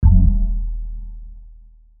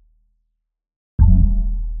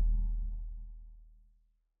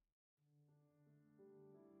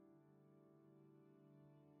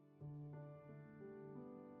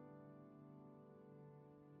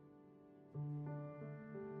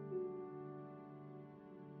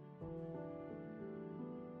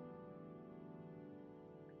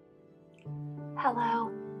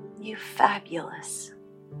Hello, you fabulous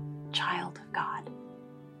child of God.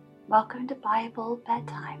 Welcome to Bible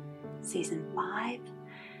Bedtime, Season 5,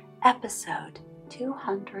 Episode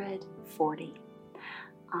 240.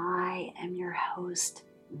 I am your host,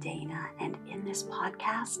 Dana, and in this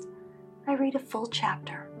podcast, I read a full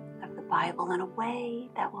chapter of the Bible in a way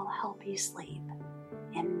that will help you sleep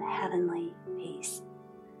in heavenly peace.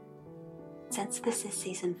 Since this is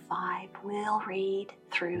Season 5, we'll read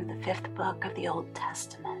through the 5th book of the Old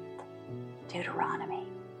Testament, Deuteronomy,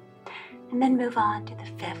 and then move on to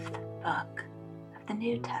the 5th book of the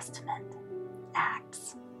New Testament,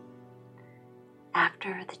 Acts.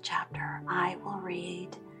 After the chapter, I will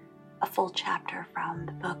read a full chapter from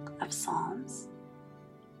the book of Psalms,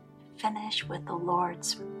 finish with the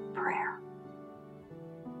Lord's Prayer.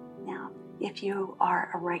 Now, if you are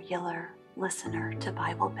a regular listener to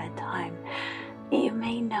Bible Bedtime, you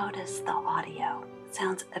may notice the audio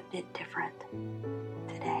sounds a bit different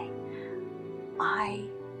today. I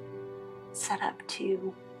set up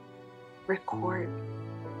to record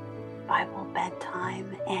Bible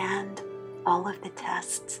Bedtime and all of the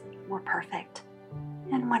tests were perfect.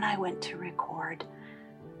 And when I went to record,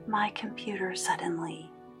 my computer suddenly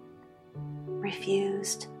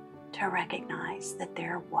refused to recognize that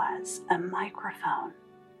there was a microphone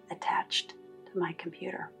attached to my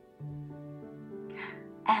computer.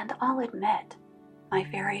 And I'll admit, my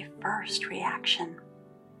very first reaction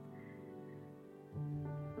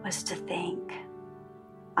was to think,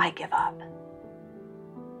 I give up.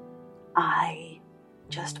 I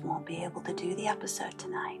just won't be able to do the episode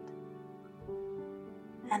tonight.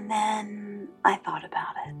 And then I thought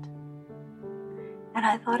about it. And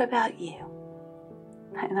I thought about you.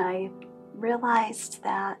 And I realized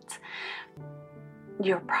that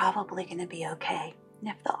you're probably going to be okay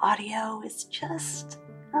if the audio is just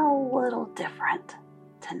a little different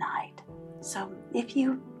tonight. So if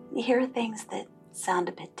you hear things that sound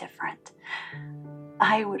a bit different,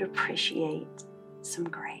 I would appreciate some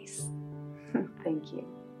grace. Thank you.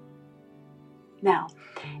 Now,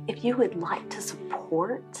 if you would like to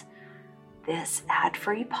support this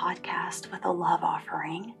ad-free podcast with a love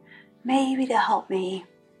offering, maybe to help me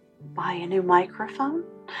buy a new microphone,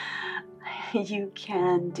 you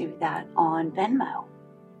can do that on Venmo.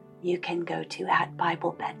 You can go to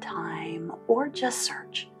 @BibleBedtime or just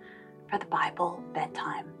search for the Bible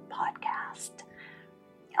Bedtime Podcast.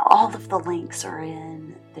 All of the links are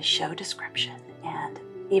in the show description, and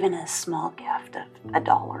even a small gift of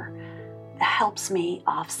 $1 helps me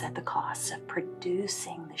offset the costs of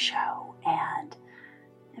producing the show, and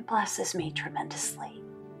it blesses me tremendously.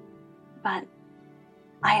 But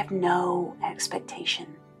I have no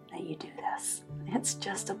expectation that you do this. It's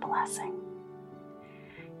just a blessing.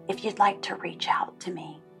 If you'd like to reach out to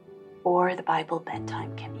me or the Bible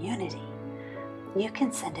Bedtime community, you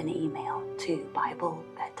can send an email to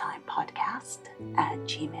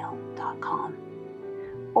BibleBedtimePodcast@gmail.com,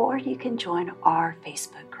 or you can join our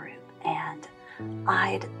Facebook group, and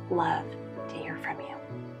I'd love to hear from you.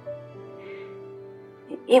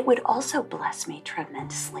 It would also bless me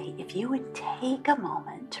tremendously if you would take a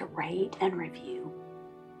moment to rate and review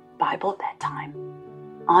Bible Bedtime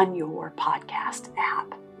on your podcast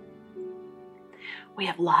app. We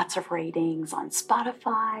have lots of ratings on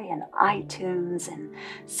Spotify and iTunes and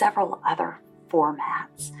several other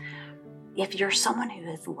formats. If you're someone who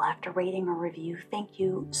has left a rating or review, thank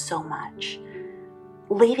you so much.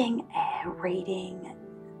 Leaving a rating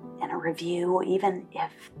and a review, even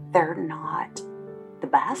if they're not the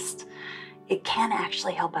best, it can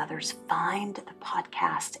actually help others find the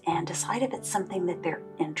podcast and decide if it's something that they're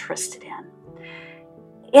interested in.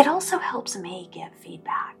 It also helps me give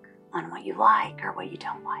feedback on what you like or what you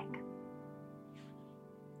don't like.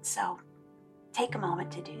 So take a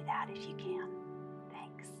moment to do that if you can.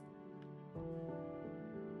 Thanks.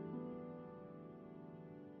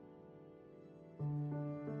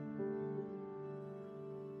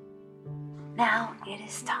 Now it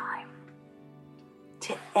is time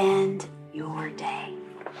to end your day.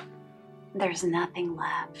 There's nothing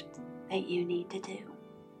left that you need to do.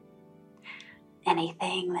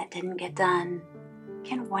 Anything that didn't get done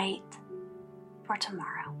can wait for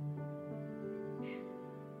tomorrow.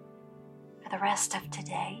 For the rest of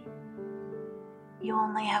today, you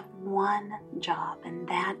only have one job, and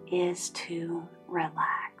that is to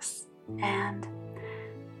relax and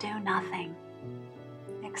do nothing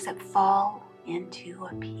except fall into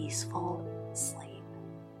a peaceful sleep.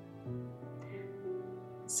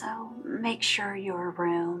 So make sure your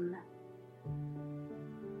room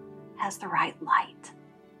has the right light,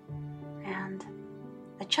 and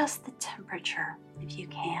adjust the temperature if you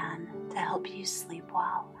can to help you sleep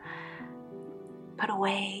well. Put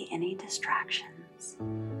away any distractions.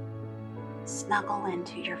 Snuggle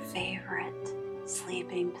into your favorite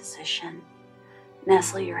sleeping position.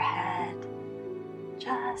 Nestle your head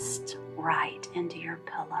just right into your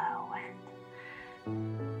pillow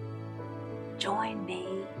and join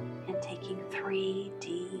me in taking 3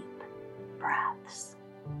 deep breaths.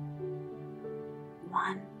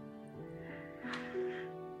 1,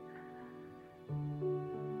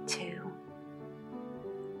 2,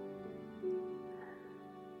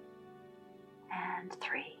 and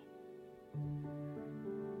 3.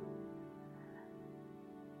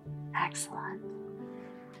 Excellent.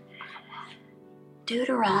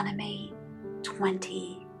 Deuteronomy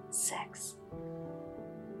 26.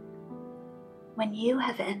 When you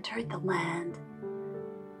have entered the land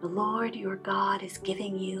the Lord your God is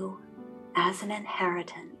giving you as an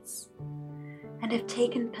inheritance, and have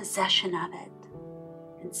taken possession of it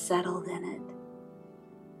and settled in it,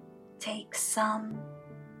 take some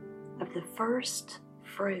of the first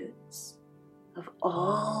fruits of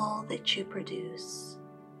all that you produce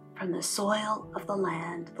from the soil of the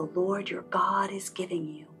land the Lord your God is giving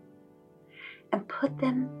you, and put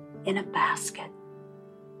them in a basket.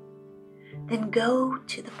 Then go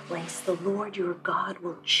to the place the Lord your God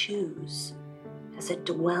will choose as a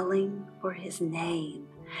dwelling for his name,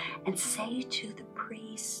 and say to the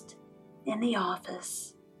priest in the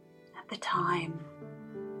office at the time,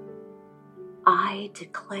 I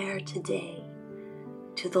declare today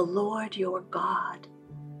to the Lord your God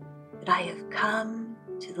that I have come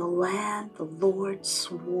to the land the Lord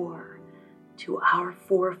swore to our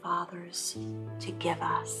forefathers to give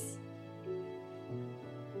us.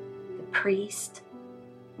 The priest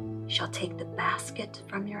shall take the basket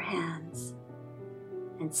from your hands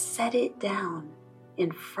and set it down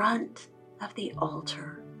in front of the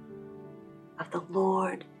altar of the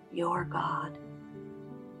Lord your God.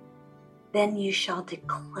 Then you shall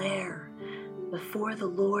declare before the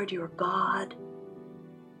Lord your God,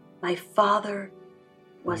 my father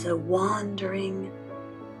was a wandering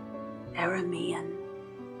Aramean,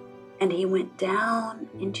 and he went down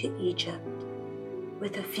into Egypt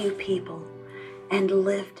with a few people and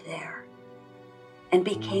lived there, and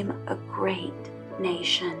became a great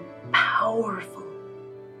nation, powerful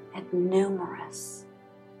and numerous.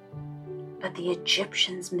 But the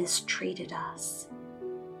Egyptians mistreated us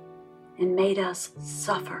and made us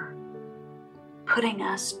suffer, putting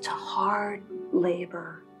us to hard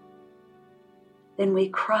labor. Then we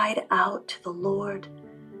cried out to the Lord,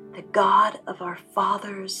 the God of our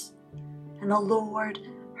fathers, and the Lord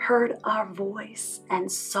heard our voice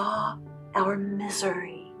and saw our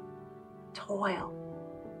misery, toil,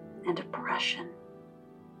 and oppression.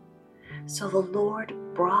 So the Lord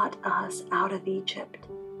brought us out of Egypt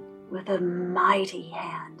with a mighty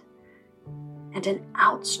hand and an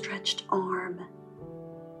outstretched arm,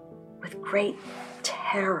 with great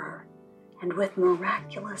terror and with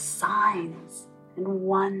miraculous signs and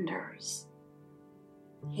wonders.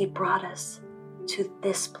 He brought us to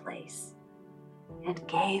this place and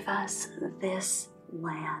gave us this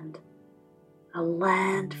land, a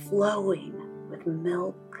land flowing with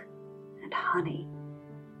milk and honey.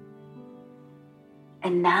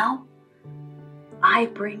 And now I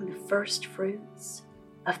bring the first fruits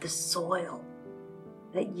of the soil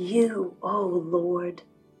that you, O Lord,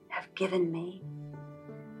 have given me.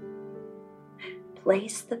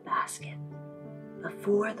 Place the basket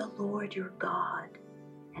before the Lord your God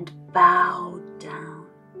and bow down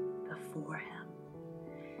before him.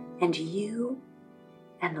 And you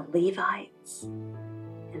and the Levites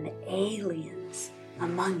and the aliens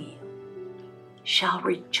among you shall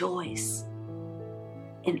rejoice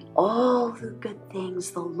in all the good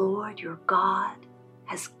things the Lord your God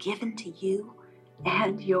has given to you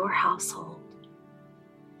and your household.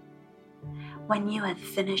 When you have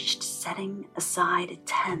finished setting aside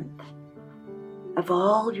 1/10 of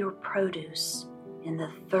all your produce in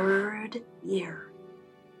the 3rd year,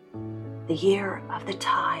 the year of the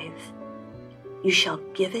tithe, you shall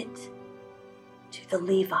give it to the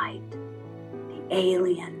Levite, the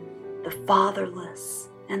alien, the fatherless,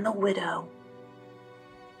 and the widow,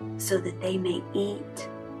 so that they may eat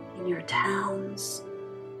in your towns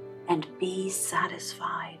and be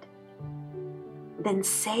satisfied. Then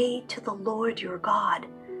say to the Lord your God,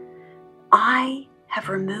 I have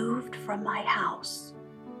removed from my house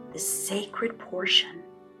the sacred portion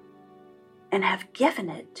and have given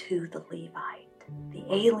it to the Levite, the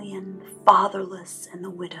alien, the fatherless, and the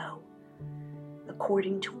widow,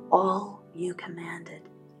 according to all you commanded.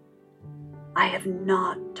 I have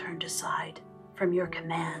not turned aside from your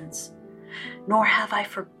commands, nor have I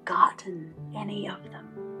forgotten any of them.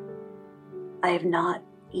 I have not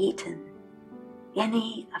eaten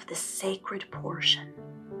any of the sacred portion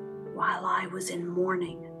while I was in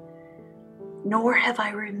mourning, nor have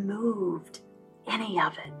I removed any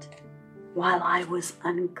of it while I was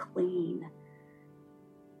unclean,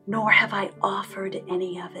 nor have I offered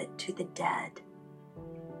any of it to the dead.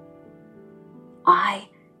 I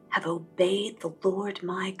have obeyed the Lord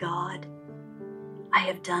my God. I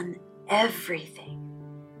have done everything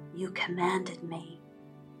you commanded me.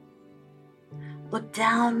 Look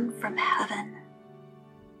down from heaven,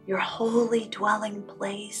 your holy dwelling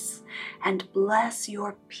place, and bless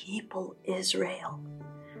your people Israel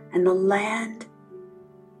and the land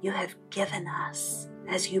you have given us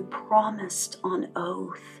as you promised on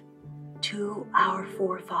oath to our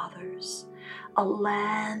forefathers, a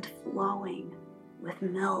land flowing with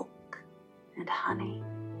milk and honey.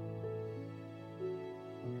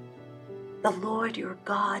 The Lord your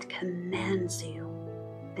God commands you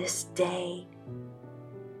this day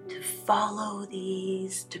to follow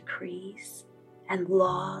these decrees and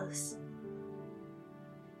laws.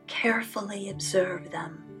 Carefully observe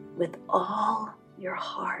them with all your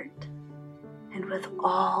heart and with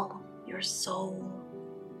all your soul.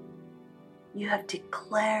 You have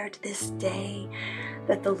declared this day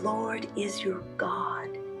that the Lord is your God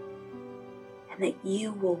and that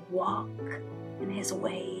you will walk in his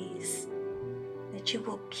ways, that you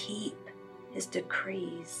will keep his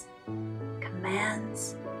decrees,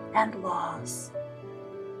 commands, and laws,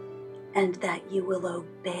 and that you will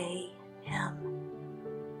obey him.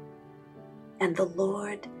 And the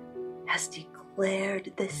Lord has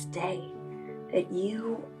declared this day that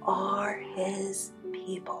you are his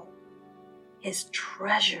people, his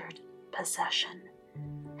treasured possession,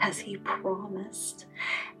 as he promised,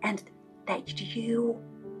 and that you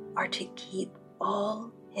are to keep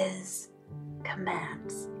all his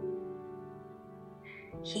commands.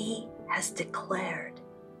 He has declared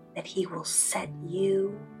that he will set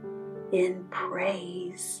you in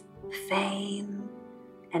praise, fame,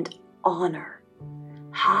 and honor,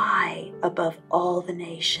 high above all the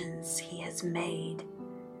nations he has made,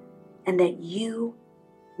 and that you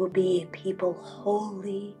will be a people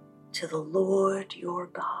holy to the Lord your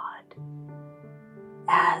God,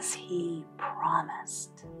 as he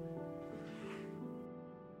promised.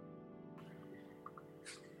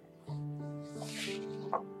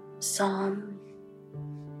 Psalm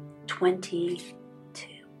 22.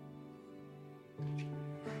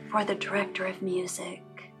 For the director of music,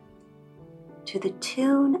 to the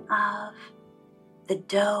tune of the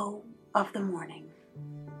Doe of the Morning,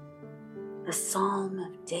 the Psalm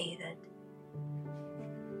of David.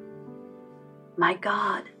 My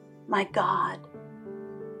God,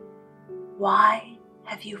 why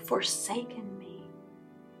have you forsaken me?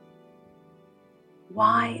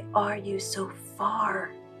 Why are you so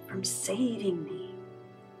far from saving me?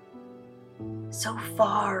 So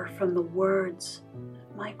far from the words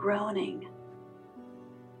of my groaning?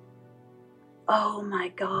 Oh my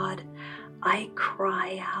God, I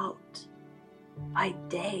cry out by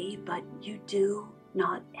day, but you do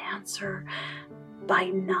not answer, by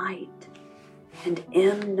night, and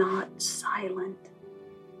am not silent.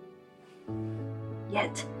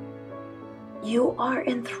 Yet you are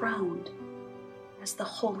enthroned as the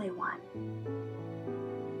Holy One.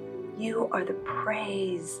 You are the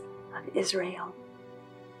praise of Israel.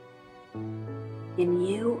 In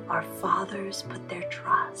you our fathers put their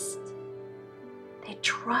trust. They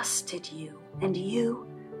trusted you, and you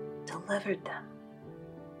delivered them.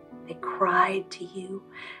 They cried to you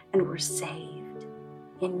and were saved.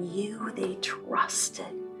 In you they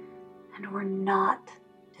trusted and were not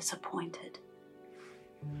disappointed.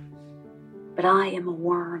 But I am a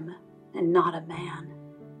worm and not a man,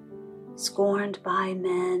 scorned by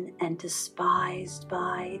men and despised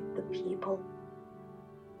by the people.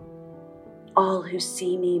 All who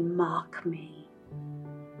see me mock me.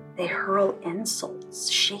 They hurl insults,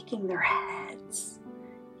 shaking their heads.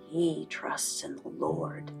 He trusts in the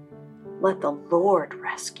Lord. Let the Lord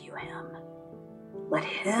rescue him. Let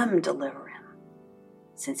him deliver him,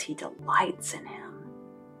 since he delights in him.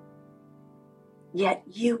 Yet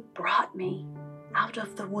you brought me out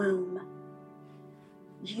of the womb.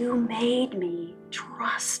 You made me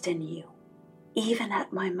trust in you, even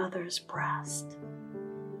at my mother's breast.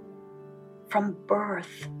 From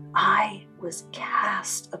birth, I was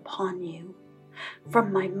cast upon you.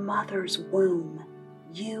 From my mother's womb,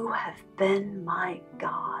 you have been my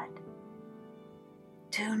God.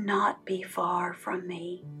 Do not be far from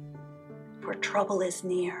me, for trouble is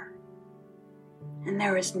near, and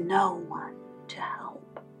there is no one to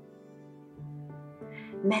help.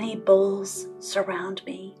 Many bulls surround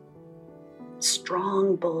me.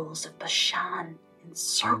 Strong bulls of Bashan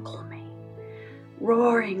encircle me.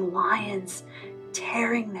 roaring lions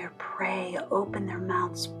tearing their prey open their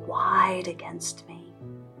mouths wide against me.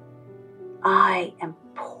 I am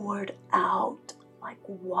poured out like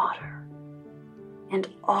water, and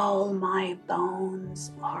all my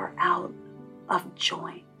bones are out of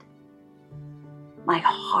joint. My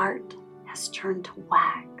heart has turned to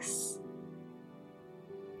wax.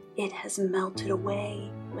 It has melted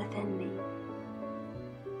away within me.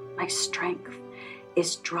 My strength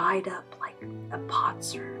is dried up like a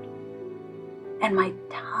potsherd, and my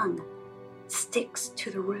tongue sticks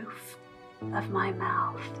to the roof of my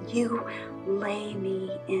mouth. You lay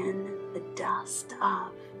me in the dust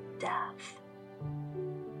of death.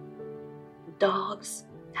 Dogs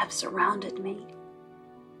have surrounded me.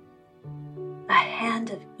 A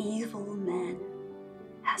hand of evil men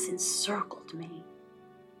has encircled me.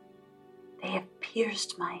 They have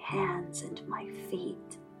pierced my hands and my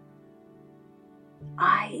feet.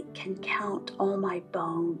 I can count all my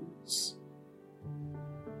bones.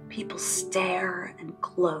 People stare and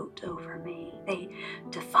gloat over me. They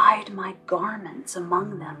divide my garments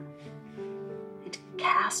among them and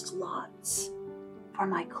cast lots for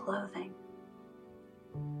my clothing.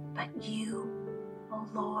 But you, O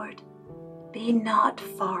Lord, be not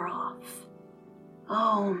far off.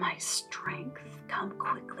 Oh, my strength, come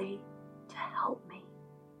quickly to help me.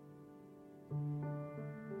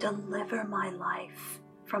 Deliver my life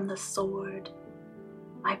from the sword,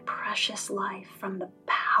 my precious life from the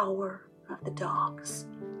power of the dogs.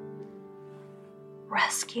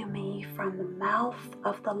 Rescue me from the mouth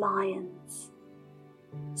of the lions.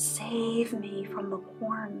 Save me from the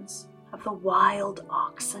horns of the wild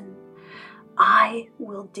oxen. I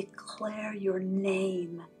will declare your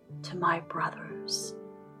name to my brothers.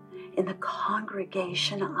 In the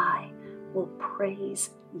congregation I will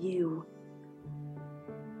praise you.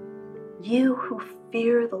 You who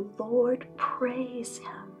fear the Lord, praise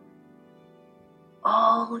him.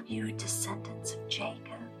 All you descendants of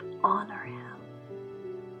Jacob, honor him.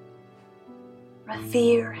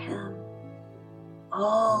 Revere him,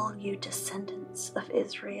 all you descendants of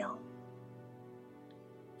Israel.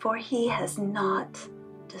 For he has not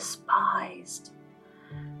despised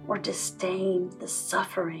or disdained the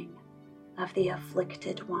suffering of the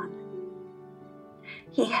afflicted one.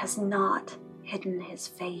 He has not hidden his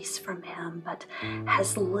face from him, but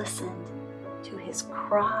has listened to his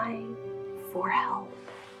cry for help.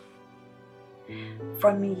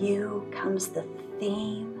 From you comes the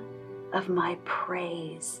theme of my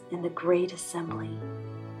praise in the great assembly.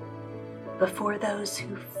 Before those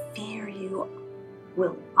who fear you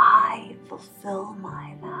will I fulfill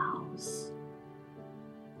my vows.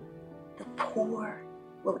 The poor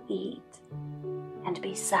will eat and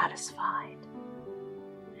be satisfied.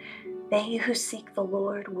 They who seek the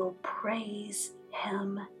Lord will praise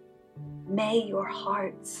him. May your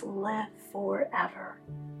hearts live forever.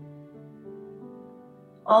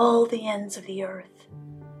 All the ends of the earth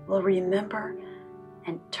will remember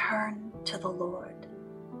and turn to the Lord,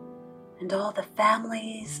 and all the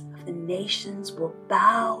families of the nations will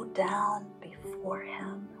bow down before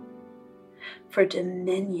him. For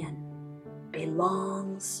dominion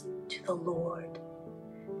belongs to the Lord,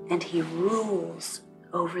 and he rules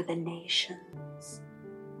over the nations.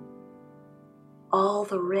 All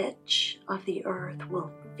the rich of the earth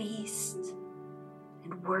will feast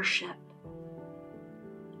and worship.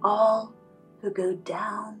 All who go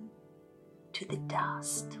down to the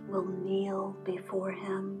dust will kneel before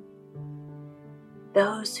him.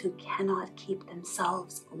 Those who cannot keep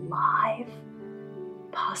themselves alive,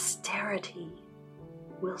 posterity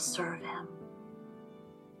will serve him.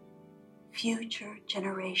 Future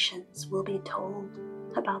generations will be told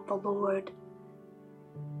about the Lord.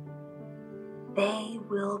 They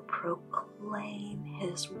will proclaim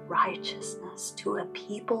his righteousness to a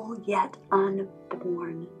people yet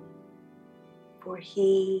unborn, for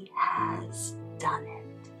he has done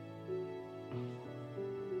it.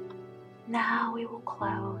 Now we will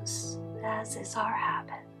close, as is our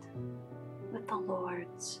habit, with the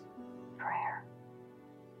Lord's Prayer.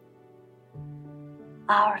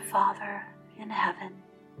 Our Father in heaven,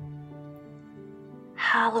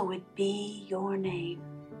 hallowed be your name.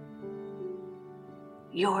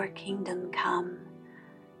 Your kingdom come,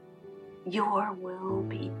 your will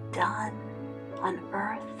be done on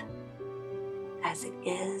earth as it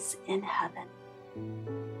is in heaven.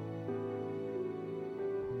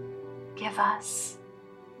 Give us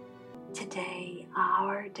today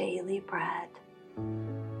our daily bread,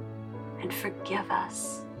 and forgive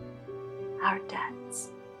us our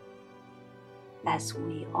debts, as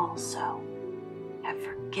we also have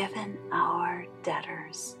forgiven our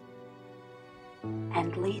debtors.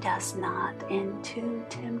 and lead us not into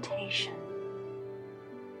temptation,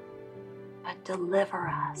 but deliver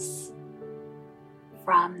us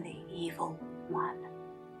from the evil one.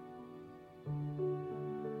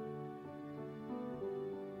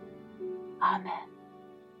 Amen.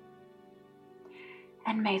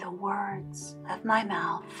 And may the words of my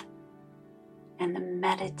mouth and the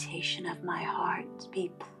meditation of my heart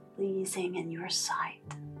be pleasing in your sight,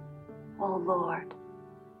 O Lord,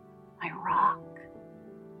 my rock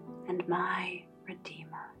and my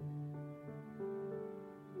Redeemer.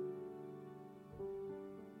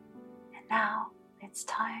 And now it's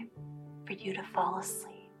time for you to fall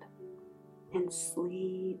asleep and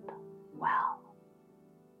sleep well.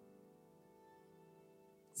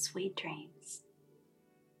 Sweet dreams.